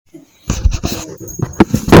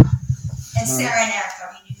And Sarah and Eric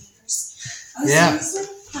are new neighbors. Oh, yeah.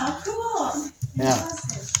 Seriously? How cool. Yeah.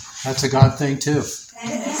 That's a God thing too.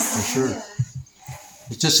 For sure.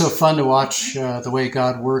 It's just so fun to watch the way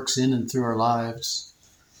God works in and through our lives.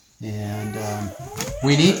 And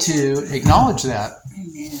we need to acknowledge that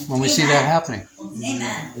when we see that happening.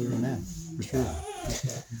 Amen. Amen. For sure.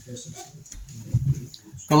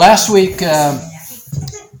 Well, last week,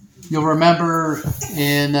 you'll remember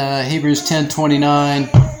in Hebrews 10:29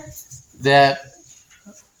 that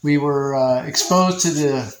we were exposed to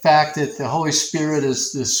the fact that the Holy Spirit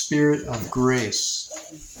is the Spirit of grace.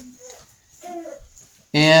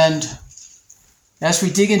 And as we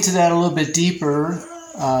dig into that a little bit deeper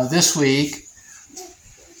this week,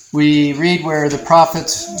 we read where the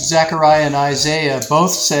prophets Zechariah and Isaiah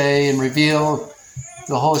both say and reveal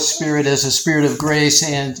the Holy Spirit as a spirit of grace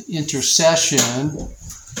and intercession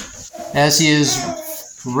as he is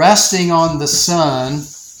resting on the Son,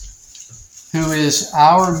 who is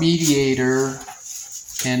our mediator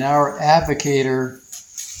and our advocator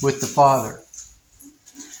with the Father.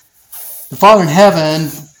 The Father in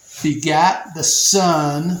heaven begat the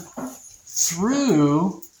Son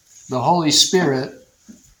through the Holy Spirit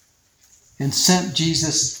and sent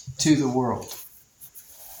Jesus to the world.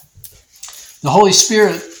 The Holy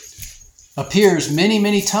Spirit appears many,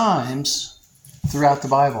 many times throughout the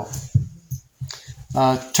Bible.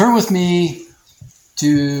 Turn with me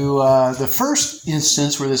to the first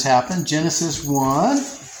instance where this happened, Genesis 1,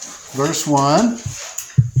 verse 1.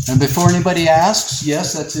 And before anybody asks,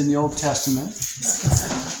 yes, that's in the Old Testament.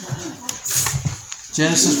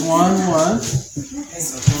 Genesis 1:1.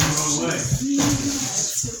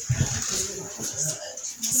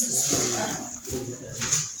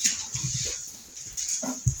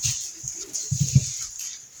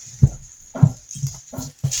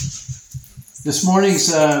 This morning's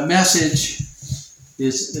message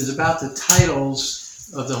is about the titles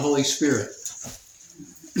of the Holy Spirit.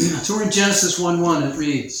 So we're in Genesis 1:1. It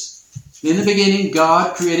reads, "In the beginning,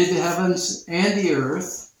 God created the heavens and the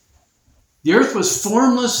earth. The earth was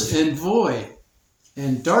formless and void,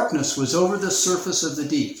 and darkness was over the surface of the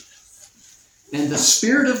deep. And the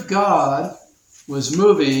Spirit of God was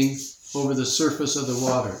moving over the surface of the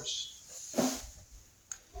waters."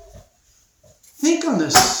 Think on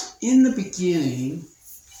this. In the beginning,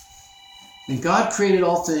 and God created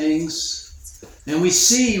all things, and we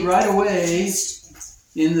see right away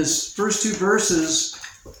in this first two verses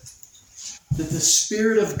that the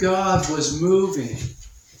Spirit of God was moving.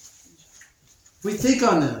 We think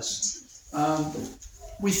on this.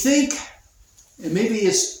 We think, and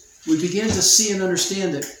maybe we begin to see and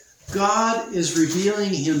understand that God is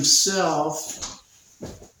revealing himself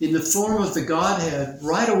in the form of the Godhead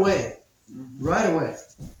right away. Right away.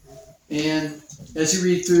 And as you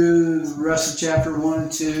read through the rest of chapter 1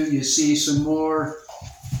 and 2, you see some more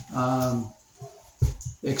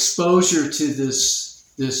exposure to this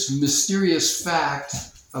mysterious fact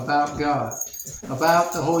about God,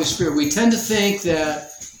 about the Holy Spirit. We tend to think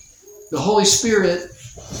that the Holy Spirit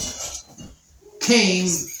came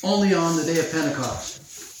only on the day of Pentecost.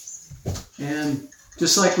 And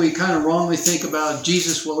just like we kind of wrongly think about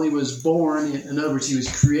Jesus while he was born, in other words, he was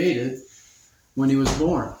created when he was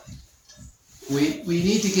born. We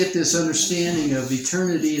need to get this understanding of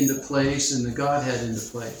eternity into place and the Godhead into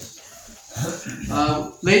place.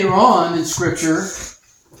 Later on in Scripture,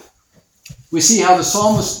 we see how the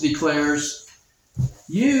psalmist declares,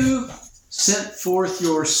 "You sent forth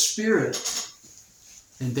your Spirit,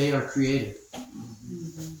 and they are created."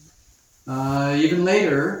 Even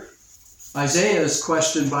later, Isaiah is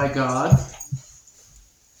questioned by God,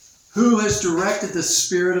 "Who has directed the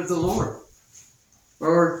Spirit of the Lord?"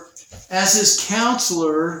 Or, as his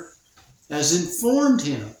counselor has informed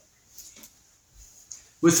him.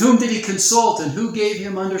 "With whom did he consult, and who gave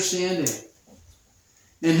him understanding?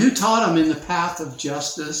 And who taught him in the path of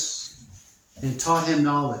justice, and taught him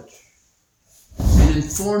knowledge, and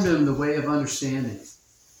informed him the way of understanding?"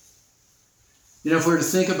 You know, if we were to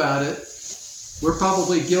think about it, we're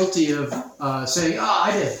probably guilty of saying,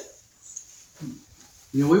 I did.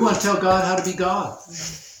 You know, we want to tell God how to be God.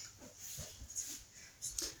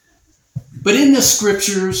 But in the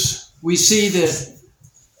Scriptures, we see that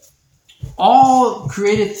all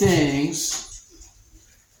created things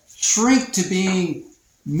shrink to being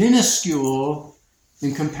minuscule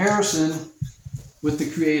in comparison with the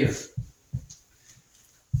Creator.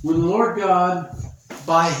 When the Lord God,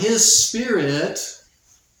 by his Spirit,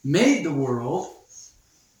 made the world,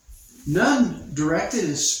 none directed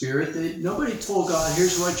his Spirit. Nobody told God,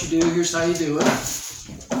 "Here's what you do, here's how you do it,"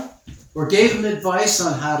 or gave him advice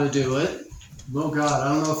on how to do it. Oh God, I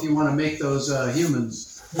don't know if you want to make those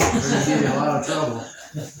humans. We're going to give you a lot of trouble.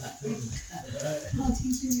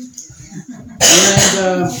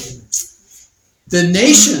 And the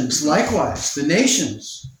nations, likewise, the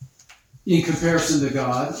nations, in comparison to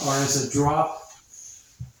God, are as a drop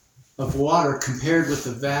of water compared with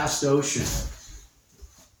the vast ocean.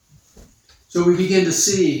 So we begin to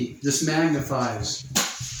see this magnifies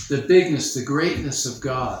the bigness, the greatness of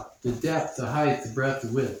God, the depth, the height, the breadth,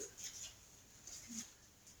 the width.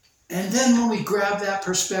 And then when we grab that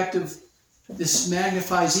perspective, this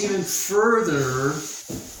magnifies even further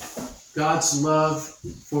God's love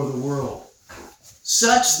for the world,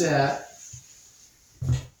 such that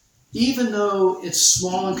even though it's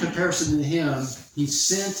small in comparison to Him, He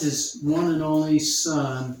sent His one and only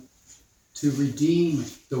Son to redeem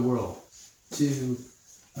the world, to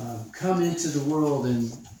come into the world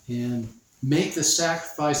and make the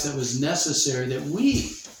sacrifice that was necessary that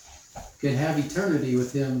we can have eternity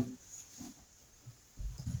with Him.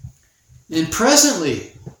 And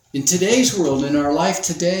presently, in today's world, in our life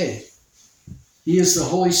today, He is the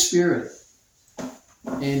Holy Spirit.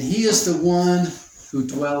 And He is the one who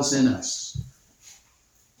dwells in us.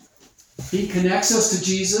 He connects us to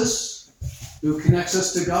Jesus, who connects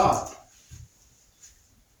us to God.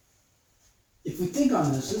 If we think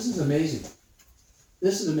on this, this is amazing.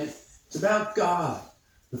 This is amazing. It's about God,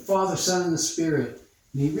 the Father, Son, and the Spirit.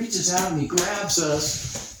 And He reaches out and He grabs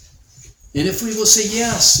us. And if we will say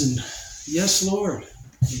yes, and yes, Lord,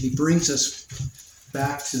 and He brings us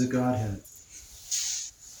back to the Godhead.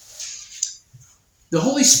 The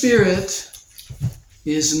Holy Spirit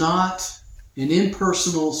is not an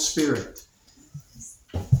impersonal spirit.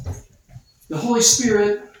 The Holy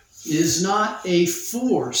Spirit is not a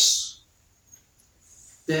force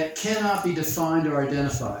that cannot be defined or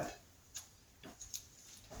identified.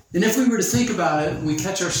 And if we were to think about it, and we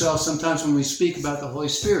catch ourselves sometimes when we speak about the Holy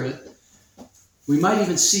Spirit, we might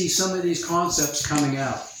even see some of these concepts coming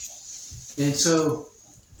out. And so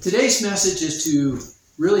today's message is to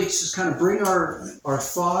really just kind of bring our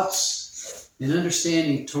thoughts and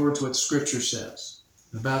understanding towards what Scripture says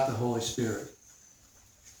about the Holy Spirit.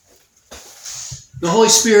 The Holy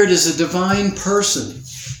Spirit is a divine person.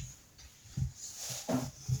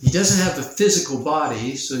 He doesn't have a physical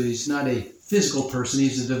body, so He's not a physical person.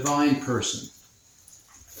 He's a divine person.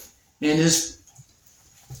 And his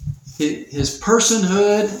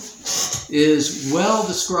personhood is well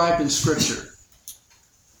described in Scripture.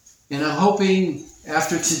 And I'm hoping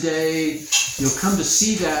after today you'll come to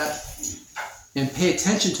see that and pay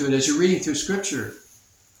attention to it as you're reading through Scripture.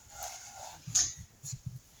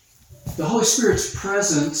 The Holy Spirit's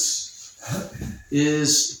presence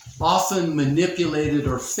is often manipulated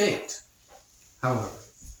or faked, however.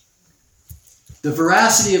 The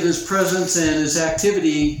veracity of His presence and His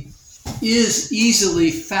activity is easily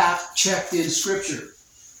fact-checked in Scripture.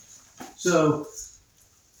 So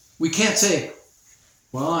we can't say,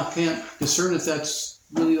 well, I can't discern if that's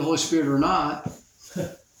really the Holy Spirit or not,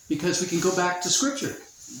 because we can go back to Scripture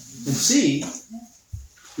and see,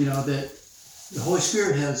 that the Holy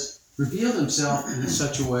Spirit has revealed Himself in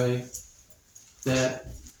such a way that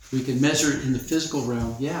we can measure it in the physical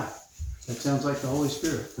realm. Yeah, that sounds like the Holy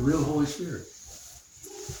Spirit, the real Holy Spirit.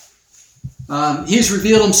 He's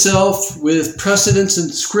revealed Himself with precedence in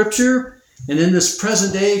Scripture, and in this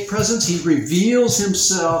present day presence, He reveals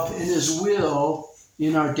Himself in His will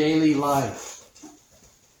in our daily life.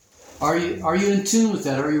 Are you in tune with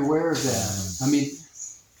that? Are you aware of that? I mean,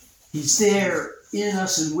 He's there in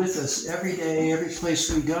us and with us every day, every place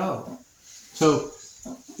we go. So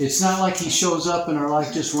it's not like He shows up in our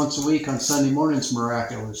life just once a week on Sunday mornings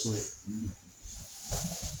miraculously.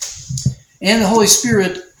 And the Holy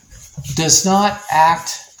Spirit does not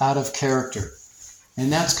act out of character.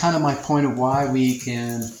 And that's kind of my point of why we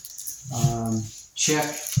can check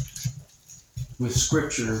with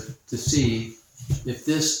Scripture to see if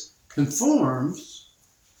this conforms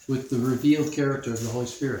with the revealed character of the Holy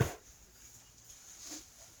Spirit.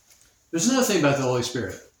 There's another thing about the Holy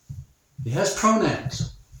Spirit. He has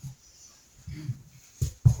pronouns.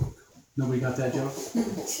 Nobody got that joke?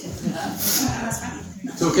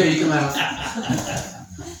 It's okay, you can laugh.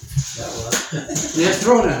 He has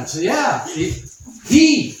pronouns. Yeah.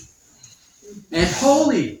 He and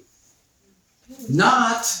holy.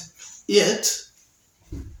 Not it.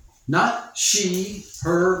 Not she,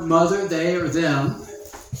 her, mother, they, or them.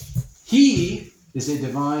 He is a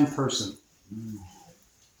divine person.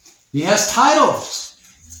 He has titles.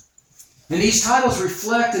 And these titles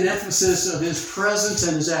reflect an emphasis of His presence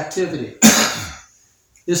and His activity.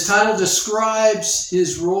 His title describes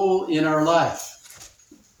His role in our life.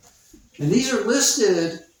 And these are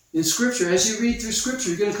listed in Scripture. As you read through Scripture,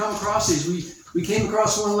 you're going to come across these. We came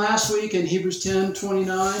across one last week in Hebrews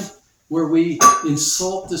 10:29, where we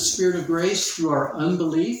insult the Spirit of grace through our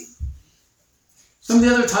unbelief. Some of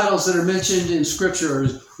the other titles that are mentioned in Scripture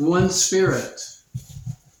is one Spirit,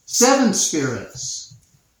 seven spirits,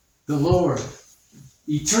 the Lord,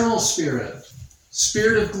 eternal Spirit,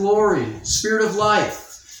 Spirit of glory, Spirit of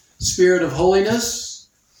life, Spirit of holiness,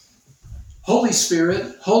 Holy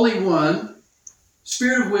Spirit, Holy One,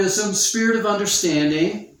 Spirit of wisdom, Spirit of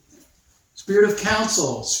understanding, Spirit of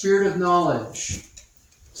counsel, Spirit of knowledge,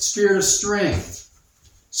 Spirit of strength,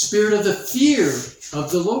 Spirit of the fear of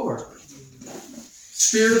the Lord,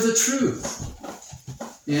 Spirit of the truth,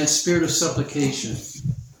 and Spirit of supplication.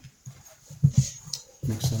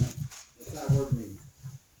 Next slide. What's that word mean?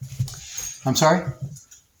 I'm sorry?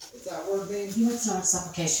 What's that word mean? What's not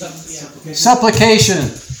supplication?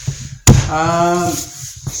 Supplication.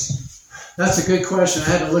 That's a good question. I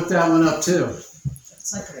had to look that one up too.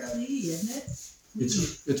 It's like a plea, isn't it?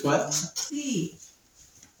 It's what? Plea.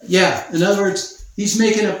 Yeah. In other words, he's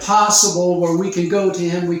making it possible where we can go to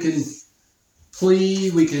him, we can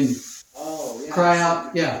plead, we can cry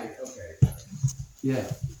out. Yeah. Okay. Yeah.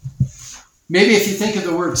 Maybe if you think of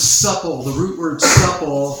the word supple, the root word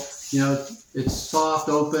supple, it's soft,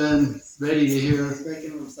 open, ready to hear. He's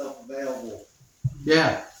making himself available.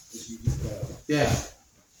 Yeah. As you just go. Yeah.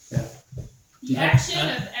 Yeah. The action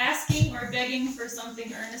of asking or begging for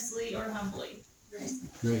something earnestly or humbly.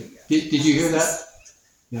 Great. Did you hear that?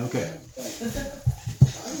 Yeah, okay.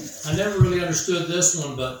 I never really understood this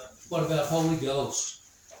one, but what about Holy Ghost?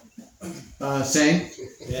 Same?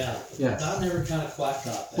 Yeah. Yeah. I never kind of quite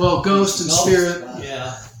got that. Well, ghost and spirit.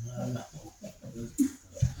 Yeah.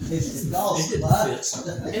 It's It didn't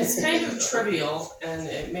fit. It's kind of trivial, and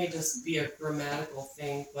it may just be a grammatical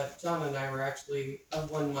thing, but John and I were actually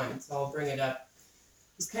of one mind, so I'll bring it up.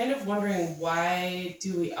 I was kind of wondering, why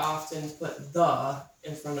do we often put the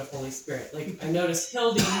in front of Holy Spirit? Like, I noticed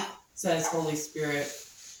Hildy says Holy Spirit.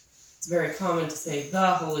 It's very common to say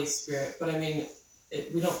the Holy Spirit, but I mean,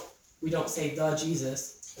 we don't say the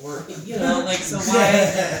Jesus. Or, so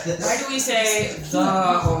why do we say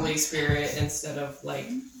the Holy Spirit instead of,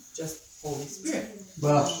 just Holy Spirit?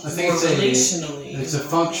 Well, I think relationally. it's a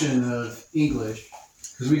function of English,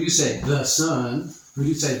 because we do say the Son, we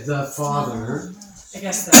do say the Father. I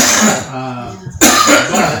guess that's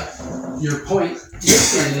But your point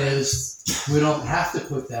is we don't have to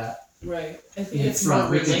put that right. I think in it's front.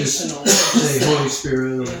 more We can just relational. say Holy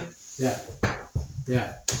Spirit. Yeah.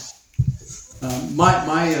 My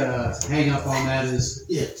hang up on that is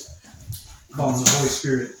it. Calling the Holy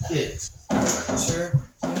Spirit it. Sure.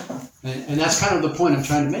 And that's kind of the point I'm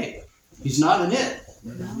trying to make. He's not an it.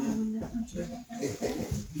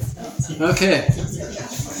 Okay.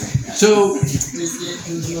 So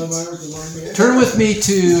turn with me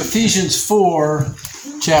to Ephesians 4,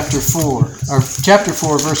 chapter 4, or chapter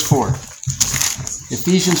 4, verse 4.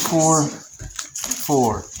 Ephesians 4,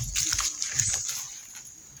 4.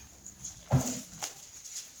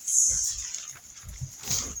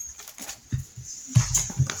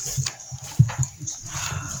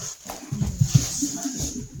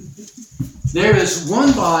 There is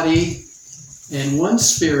one body and one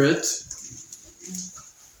Spirit,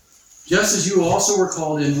 just as you also were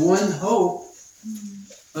called in one hope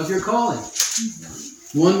of your calling.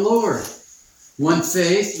 One Lord, one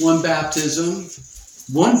faith, one baptism,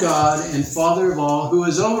 one God and Father of all, who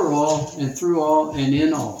is over all and through all and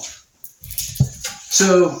in all.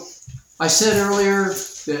 So I said earlier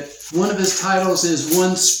that one of his titles is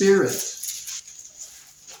one Spirit.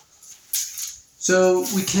 So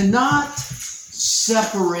we cannot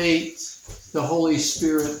separate the Holy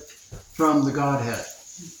Spirit from the Godhead.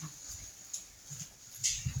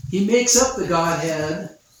 He makes up the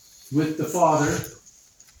Godhead with the Father,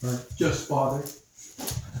 or just Father,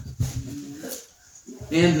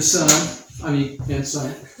 and the Son, and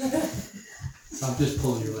Son. I'm just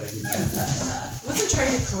pulling your leg. I wasn't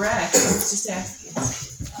trying to correct, I was just asking.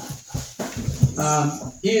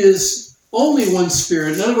 He is only one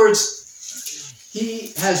Spirit. In other words,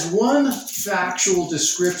 he has one factual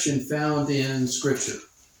description found in Scripture.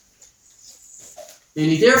 And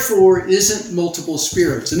he therefore isn't multiple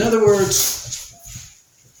spirits. In other words,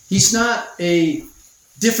 he's not a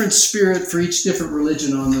different spirit for each different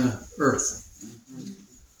religion on the earth.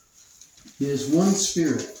 He is one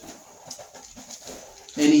Spirit.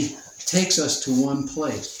 And he takes us to one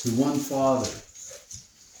place, to one Father,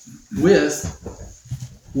 with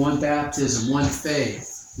one baptism, one faith.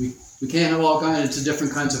 We can't have all kinds of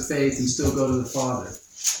different kinds of faith and still go to the Father.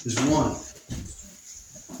 There's one.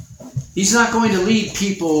 He's not going to lead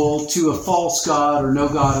people to a false God or no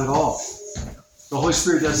God at all. The Holy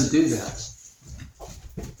Spirit doesn't do that.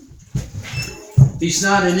 He's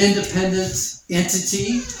not an independent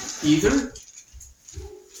entity either.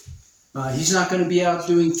 He's not going to be out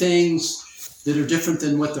doing things that are different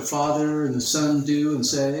than what the Father and the Son do and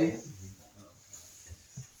say.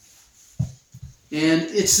 And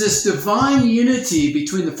it's this divine unity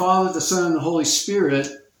between the Father, the Son, and the Holy Spirit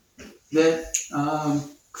that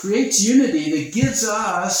creates unity that gives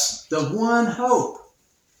us the one hope,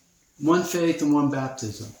 one faith, and one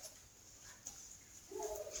baptism.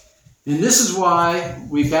 And this is why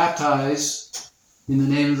we baptize in the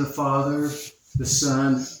name of the Father, the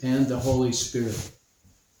Son, and the Holy Spirit.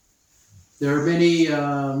 There are many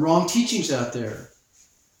wrong teachings out there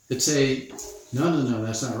that say, no,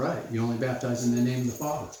 that's not right. You only baptize in the name of the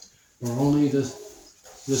Father, or only the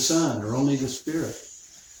Son, or only the Spirit.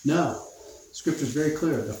 No. Scripture is very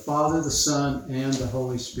clear. The Father, the Son, and the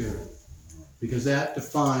Holy Spirit. Because that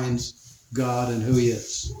defines God and who He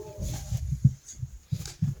is.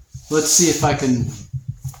 Let's see if I can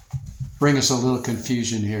bring us a little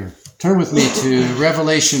confusion here. Turn with me to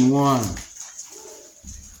Revelation 1.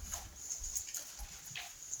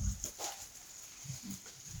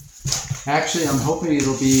 Actually, I'm hoping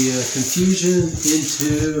it'll be confusion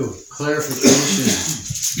into clarification.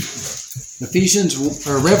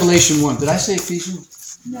 Revelation 1. Did I say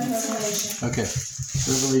Ephesians? No, Revelation. Okay.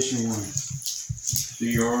 Revelation 1. So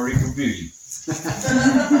you're already confused.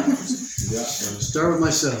 Yeah. Start with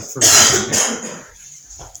myself first.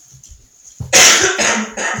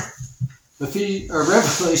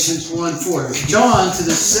 Revelations 1:4. John, to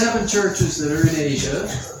the 7 churches that are in Asia,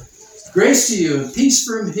 grace to you and peace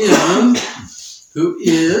from Him who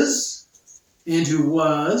is, and who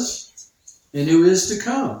was, and who is to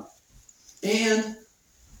come, and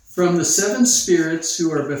from the 7 spirits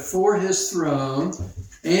who are before His throne,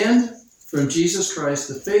 and from Jesus Christ,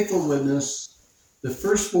 the faithful witness, the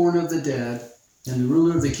firstborn of the dead, and the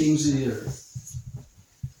ruler of the kings of the earth.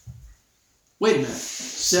 Wait a minute.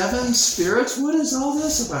 7 spirits? What is all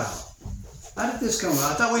this about? How did this come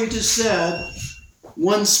about? I thought we just said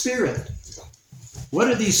 1 spirit. What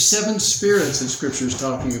are these 7 spirits that Scripture is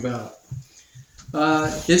talking about?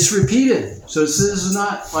 It's repeated. So this is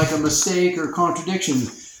not like a mistake or contradiction.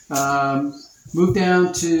 Move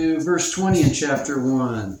down to verse 20 in chapter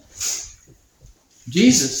 1.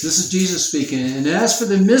 Jesus, this is Jesus speaking. And as for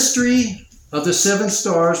the mystery of the 7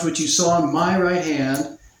 stars which you saw in my right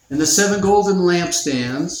hand, and the 7 golden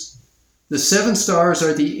lampstands, the 7 stars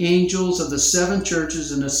are the angels of the 7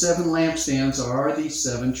 churches, and the 7 lampstands are the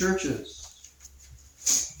 7 churches.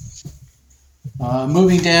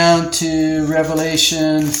 Moving down to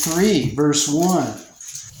Revelation 3, verse 1.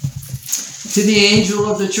 To the angel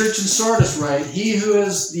of the church in Sardis write, He who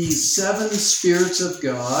has the 7 spirits of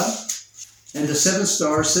God and the 7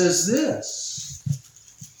 stars says this.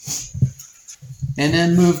 And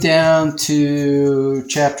then move down to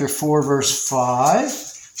chapter 4, verse 5.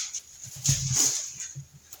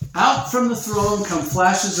 Out from the throne come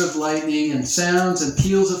flashes of lightning and sounds and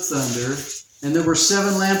peals of thunder. And there were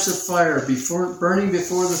 7 lamps of fire burning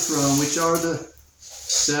before the throne, which are the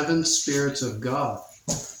 7 spirits of God.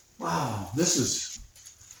 Wow, there's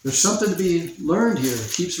something to be learned here.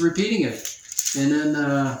 It keeps repeating it. And then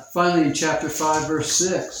finally in chapter 5, verse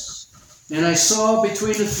 6. And I saw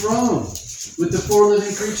between the throne with the 4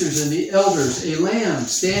 living creatures and the elders a lamb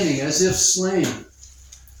standing as if slain,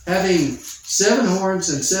 having 7 horns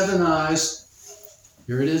and 7 eyes.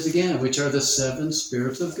 Here it is again, which are the 7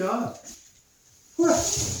 spirits of God. What?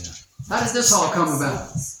 How did this all come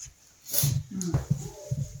about?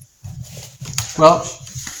 Well,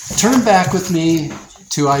 turn back with me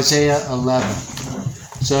to Isaiah 11.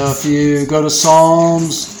 So if you go to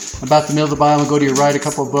Psalms, about the middle of the Bible, go to your right a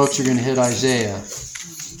couple of books, you're going to hit Isaiah.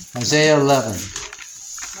 Isaiah 11.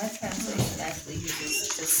 My translation actually uses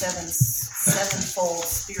the sevenfold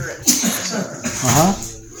spirit.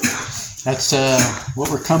 That's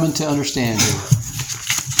what we're coming to understand here.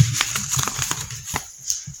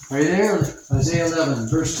 Are you there? Isaiah 11,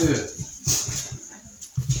 verse 2.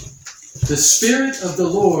 The Spirit of the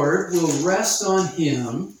Lord will rest on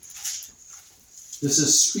him. This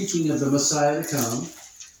is speaking of the Messiah to come.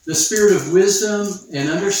 The Spirit of wisdom and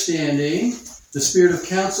understanding, the Spirit of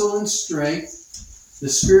counsel and strength, the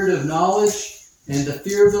Spirit of knowledge and the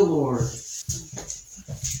fear of the Lord.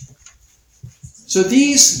 So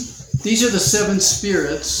these are the 7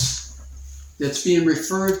 spirits that's being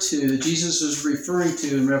referred to, that Jesus is referring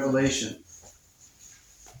to in Revelation.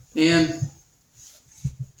 And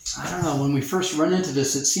I don't know, when we first run into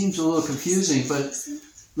this, it seems a little confusing, but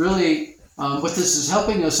really what this is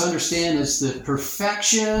helping us understand is the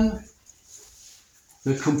perfection,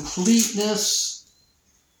 the completeness,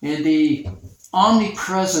 and the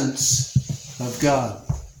omnipresence of God.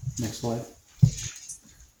 Next slide.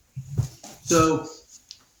 So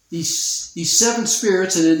these seven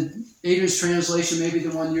spirits, and in Adrian's translation, maybe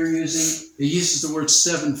the one you're using, it uses the word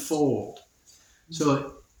sevenfold.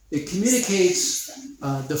 So it communicates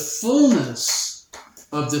the fullness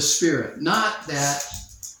of the Spirit, not that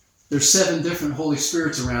there's seven different Holy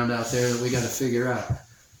Spirits around out there that we got to figure out.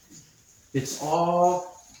 It's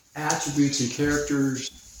all attributes and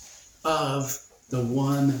characters of the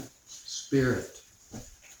one Spirit.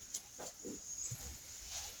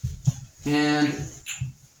 And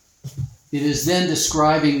it is then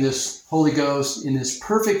describing this Holy Ghost in His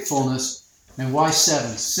perfect fullness. And why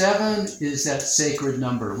 7? 7 is that sacred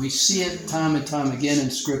number. We see it time and time again in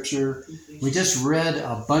Scripture. We just read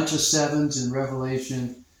a bunch of 7s in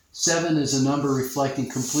Revelation. 7 is a number reflecting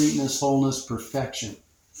completeness, wholeness, perfection.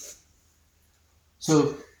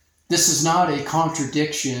 So this is not a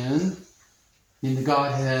contradiction in the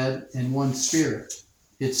Godhead and one Spirit.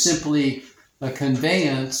 It's simply a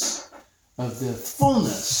conveyance of the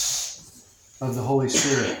fullness of the Holy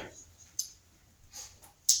Spirit.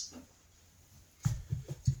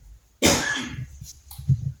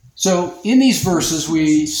 So in these verses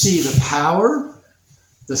we see the power,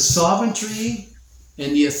 the sovereignty,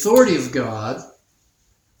 and the authority of God,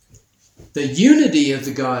 the unity of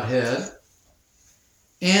the Godhead,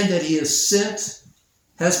 and that He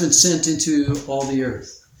has been sent into all the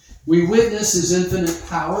earth. We witness His infinite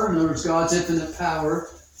power, in other words, God's infinite power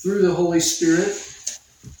through the Holy Spirit,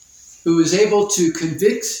 who is able to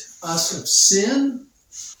convict us of sin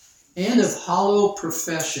and of hollow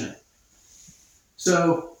profession.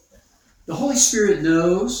 So the Holy Spirit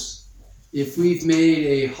knows if we've made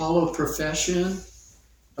a hollow profession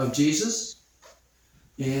of Jesus.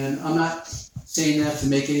 And I'm not saying that to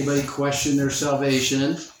make anybody question their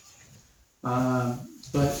salvation.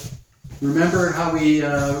 But remember how we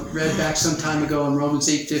read back some time ago in Romans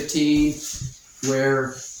 8:15,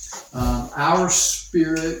 where our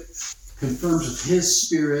spirit confirms with His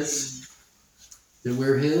Spirit that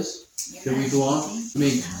we're His, that we belong. I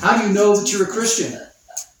mean, how do you know that you're a Christian?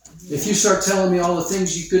 If you start telling me all the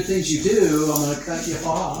good things you do, I'm going to cut you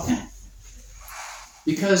off.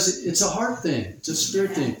 Because it's a heart thing. It's a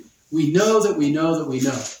spirit thing. We know that we know that we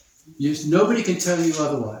know. Nobody can tell you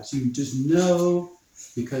otherwise. You just know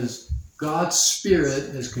because God's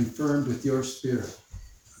Spirit has confirmed with your spirit.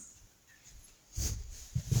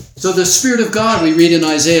 So the Spirit of God, we read in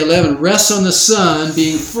Isaiah 11, rests on the Son,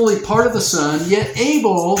 being fully part of the Son, yet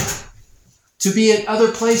able to be at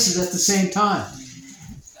other places at the same time.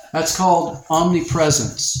 That's called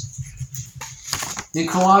omnipresence. In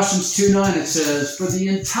Colossians 2:9 it says, for the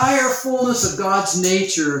entire fullness of God's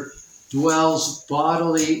nature dwells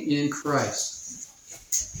bodily in Christ.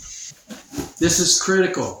 This is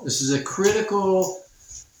critical. This is a critical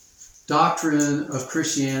doctrine of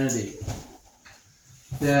Christianity.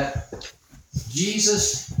 That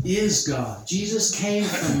Jesus is God. Jesus came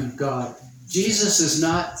from God. Jesus is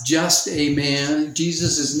not just a man.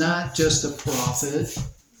 Jesus is not just a prophet.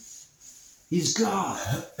 He's God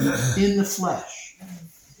in the flesh.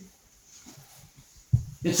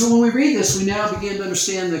 And so when we read this, we now begin to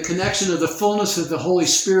understand the connection of the fullness of the Holy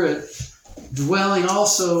Spirit dwelling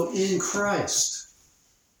also in Christ.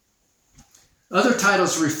 Other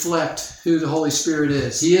titles reflect who the Holy Spirit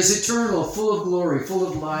is. He is eternal, full of glory, full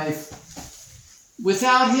of life.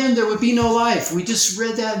 Without Him, there would be no life. We just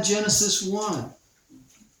read that in Genesis 1.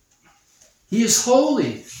 He is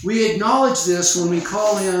holy. We acknowledge this when we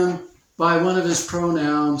call Him by one of His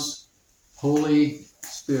pronouns, Holy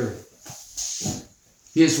Spirit.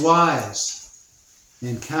 He is wise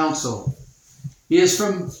and counsel. He is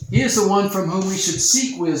the one from whom we should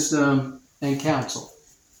seek wisdom and counsel.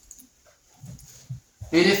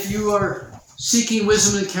 And if you are seeking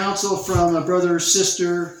wisdom and counsel from a brother or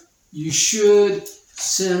sister, you should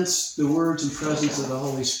sense the words and presence of the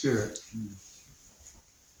Holy Spirit.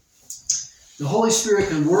 The Holy Spirit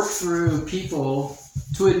can work through people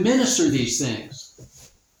to administer these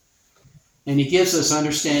things. And He gives us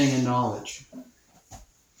understanding and knowledge.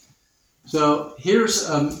 So here's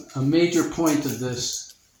a major point of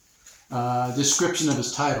this description of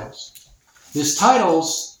His titles. His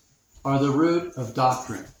titles are the root of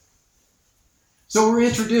doctrine. So we're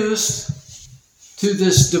introduced to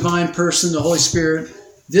this divine person, the Holy Spirit.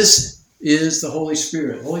 This is the Holy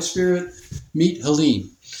Spirit. Holy Spirit, meet Helene.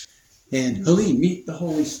 And Helene, meet the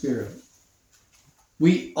Holy Spirit.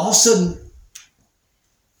 We also,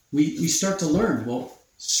 we start to learn, well,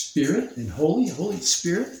 Spirit and Holy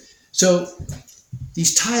Spirit. So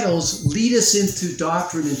these titles lead us into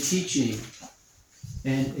doctrine and teaching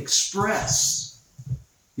and express,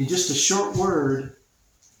 in just a short word,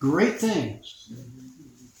 great things.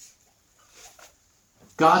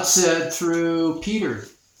 God said through Peter,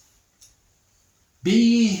 "Be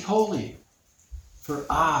ye holy, for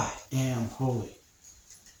I am holy."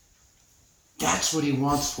 That's what he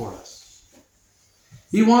wants for us.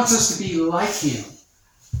 He wants us to be like him.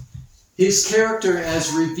 His character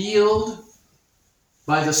as revealed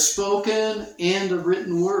by the spoken and the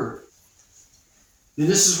written word. And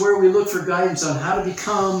this is where we look for guidance on how to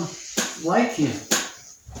become like him.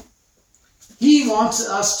 He wants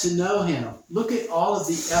us to know him. Look at all of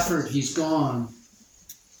the effort he's gone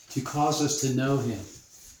to cause us to know him,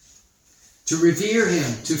 to revere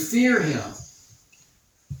him, to fear him.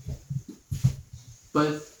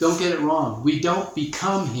 But don't get it wrong. We don't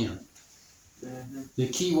become him. The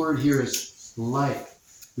key word here is like.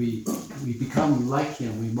 We become like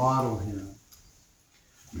him. We model him.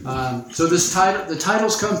 So the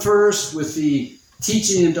titles come first, with the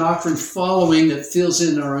teaching and doctrine following that fills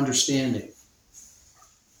in our understanding.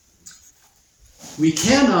 We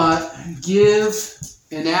cannot give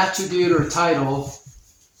an attribute or title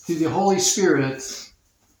to the Holy Spirit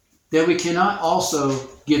that we cannot also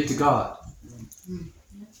give to God.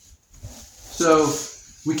 So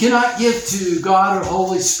we cannot give to God or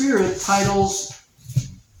Holy Spirit titles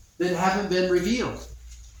that haven't been revealed.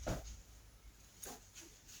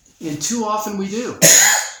 And too often we do.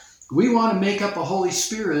 We want to make up a Holy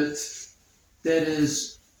Spirit that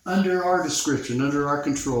is under our description, under our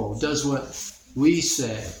control, does what we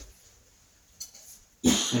say.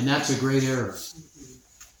 And that's a great error.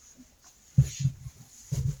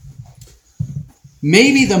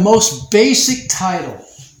 Maybe the most basic title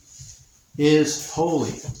is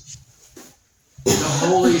holy. The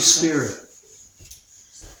Holy Spirit.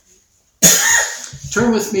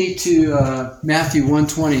 Turn with me to Matthew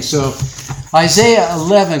 1:20. So Isaiah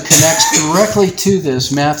 11 connects directly to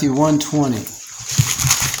this, Matthew 1:20.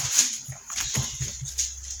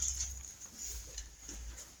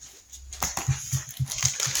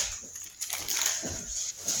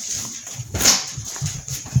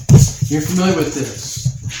 You're familiar with this.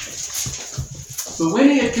 But when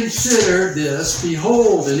he had considered this,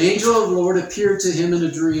 behold, an angel of the Lord appeared to him in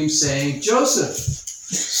a dream, saying, "Joseph,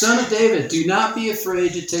 son of David, do not be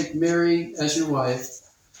afraid to take Mary as your wife,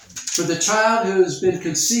 for the child who has been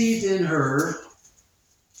conceived in her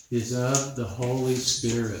is of the Holy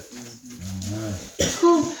Spirit."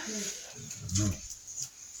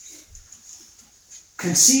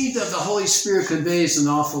 Conceived of the Holy Spirit conveys an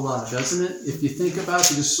awful lot, doesn't it? If you think about it,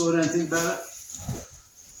 you just slow down and think about it.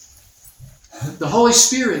 The Holy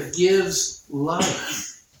Spirit gives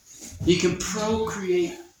life. He can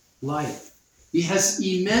procreate life. He has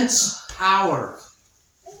immense power.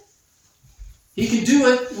 He can do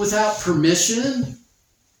it without permission,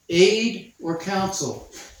 aid, or counsel.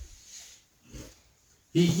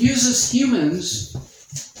 He uses humans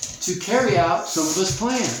to carry out some of his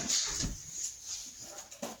plans.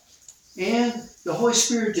 And the Holy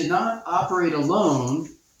Spirit did not operate alone,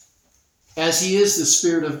 as he is the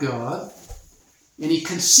Spirit of God. And he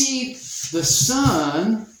conceived the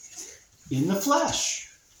Son in the flesh.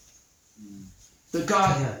 The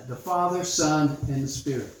Godhead, the Father, Son, and the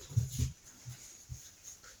Spirit.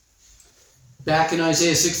 Back in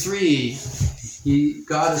Isaiah 6:3,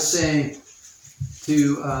 God is saying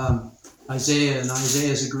to Isaiah, and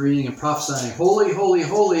Isaiah is agreeing and prophesying, "Holy, holy,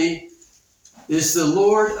 holy is the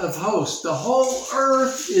Lord of hosts. The whole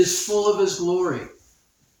earth is full of his glory."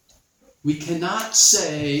 We cannot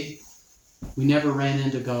say we never ran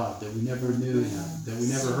into God, that we never knew him, that we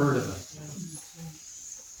never heard of him.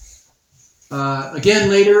 Again,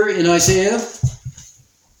 later in Isaiah, it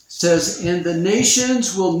says, "And the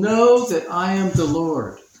nations will know that I am the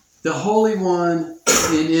Lord, the Holy One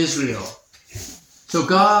in Israel." So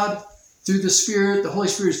God, through the Spirit, the Holy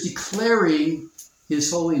Spirit is declaring his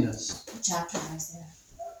holiness. What chapter is that?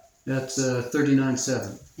 That's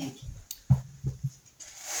 39:7. Thank you.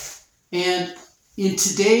 And in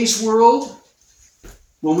today's world,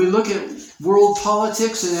 when we look at world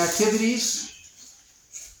politics and activities,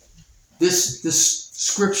 this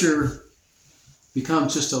scripture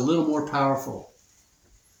becomes just a little more powerful.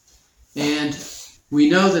 And we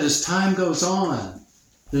know that as time goes on,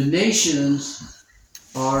 the nations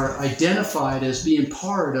are identified as being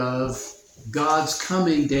part of God's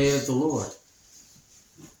coming day of the Lord.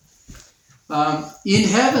 In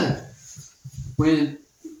heaven, when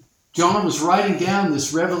John was writing down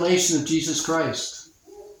this revelation of Jesus Christ,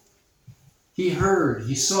 he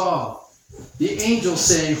saw the angel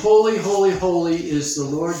saying, "Holy, holy, holy is the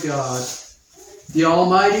Lord God, the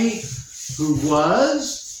Almighty, who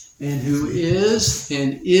was and who is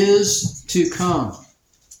and is to come."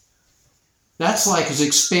 That's like as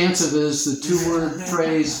expansive as the two-word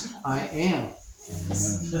phrase, I am.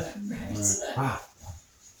 Wow.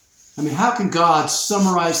 I mean, how can God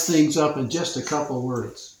summarize things up in just a couple of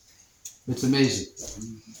words? It's amazing.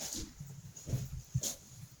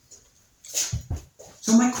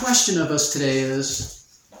 So my question of us today is,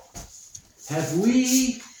 have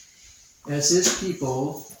we, as his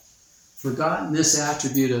people, forgotten this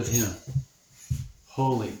attribute of him?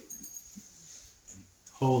 Holy.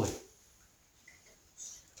 Holy.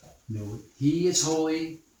 No, he is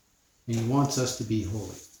holy, and he wants us to be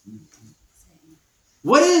holy.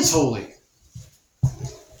 What is holy?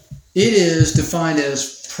 It is defined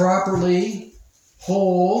as properly,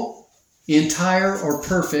 whole, entire, or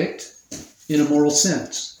perfect in a moral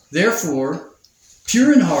sense. Therefore,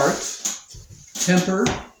 pure in heart, temper,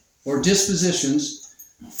 or dispositions,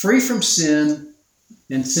 free from sin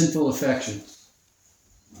and sinful affections.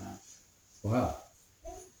 Wow.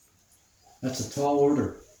 That's a tall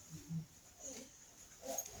order.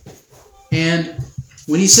 And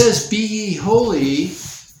when he says, be ye holy,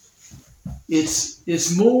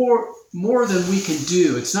 it's more than we can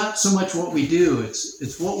do. It's not so much what we do.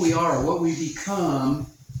 It's what we are, what we become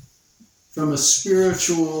from a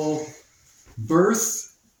spiritual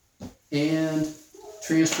birth and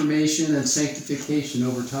transformation and sanctification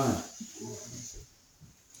over time.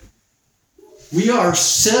 We are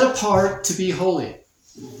set apart to be holy.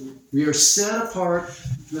 We are set apart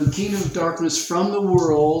from the kingdom of darkness, from the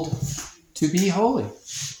world, to be holy.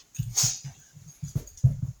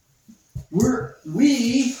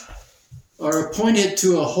 We are appointed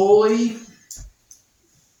to a holy,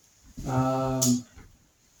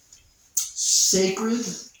 sacred,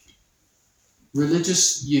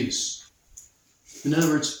 religious use. In other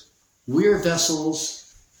words, we are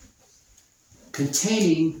vessels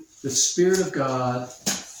containing the Spirit of God,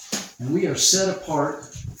 and we are set apart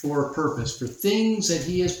for a purpose, for things that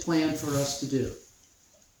he has planned for us to do.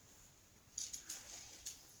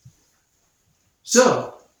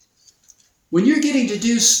 So, when you're going to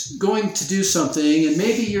do something, and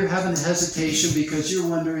maybe you're having hesitation because you're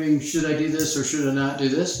wondering, should I do this or should I not do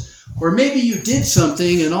this? Or maybe you did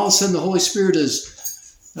something and all of a sudden the Holy Spirit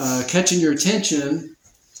is catching your attention.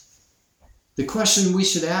 The question we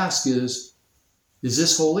should ask is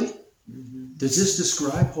this holy? Does this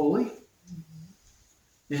describe holy?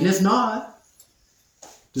 And if not,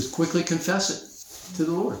 just quickly confess it to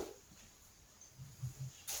the Lord.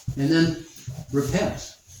 And then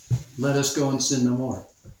repent. Let us go and sin no more.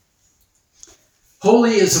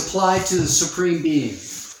 Holy is applied to the Supreme Being.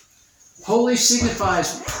 Holy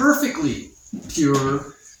signifies perfectly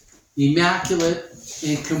pure, immaculate,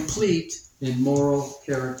 and complete in moral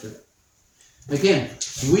character. Again,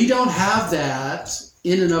 we don't have that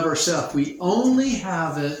in and of ourselves. We only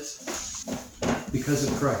have it because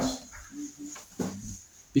of Christ.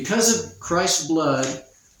 Because of Christ's blood,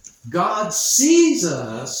 God sees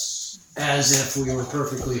us as if we were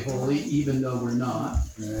perfectly holy, even though we're not.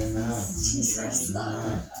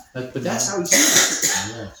 But that's how he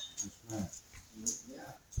sees it.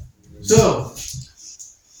 So,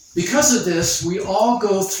 because of this, we all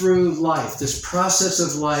go through life, this process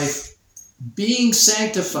of life, being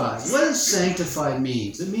sanctified. What does sanctified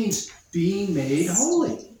mean? It means being made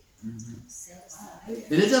holy.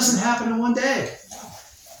 And it doesn't happen in one day.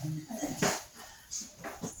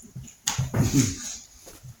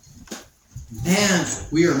 And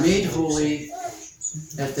we are made holy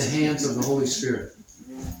at the hands of the Holy Spirit.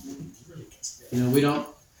 You know,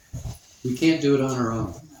 we can't do it on our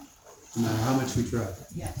own, no matter how much we try.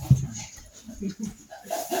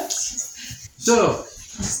 So,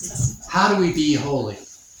 how do we be holy?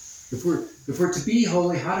 If we're to be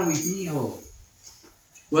holy, how do we be holy?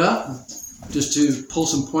 Well, just to pull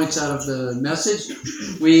some points out of the message,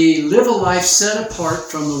 we live a life set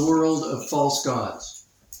apart from the world of false gods.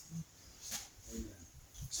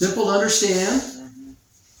 Simple to understand,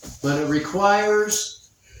 but it requires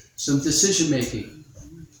some decision making.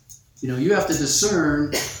 You know, you have to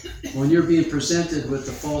discern when you're being presented with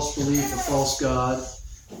a false belief, a false God,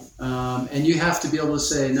 and you have to be able to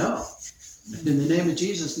say no. In the name of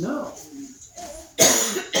Jesus, no.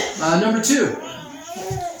 Number 2,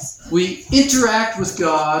 we interact with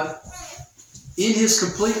God in his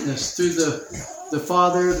completeness through the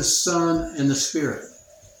Father, the Son, and the Spirit.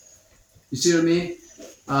 You see what I mean?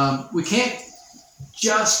 We can't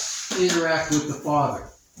just interact with the Father.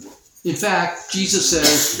 In fact, Jesus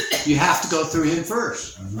says you have to go through him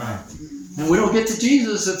first. Right. And we don't get to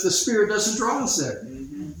Jesus if the Spirit doesn't draw us there.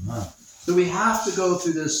 Right. So we have to go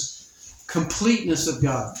through this completeness of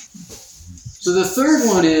God. So the third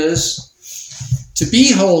one is To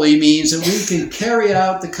be holy means that we can carry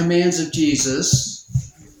out the commands of Jesus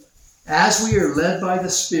as we are led by the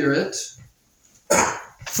Spirit,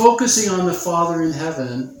 focusing on the Father in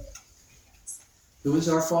heaven, who is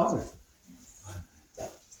our Father.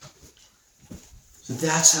 So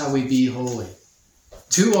that's how we be holy.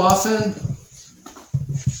 Too often,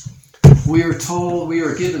 we are told, we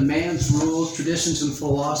are given man's rules, traditions, and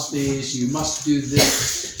philosophies. You must do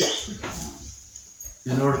this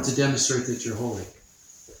in order to demonstrate that you're holy.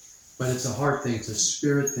 But it's a heart thing, it's a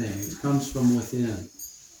spirit thing. It comes from within,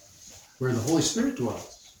 where the Holy Spirit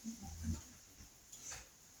dwells.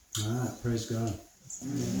 All right, praise God.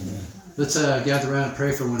 Let's gather around and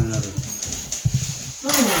pray for one another.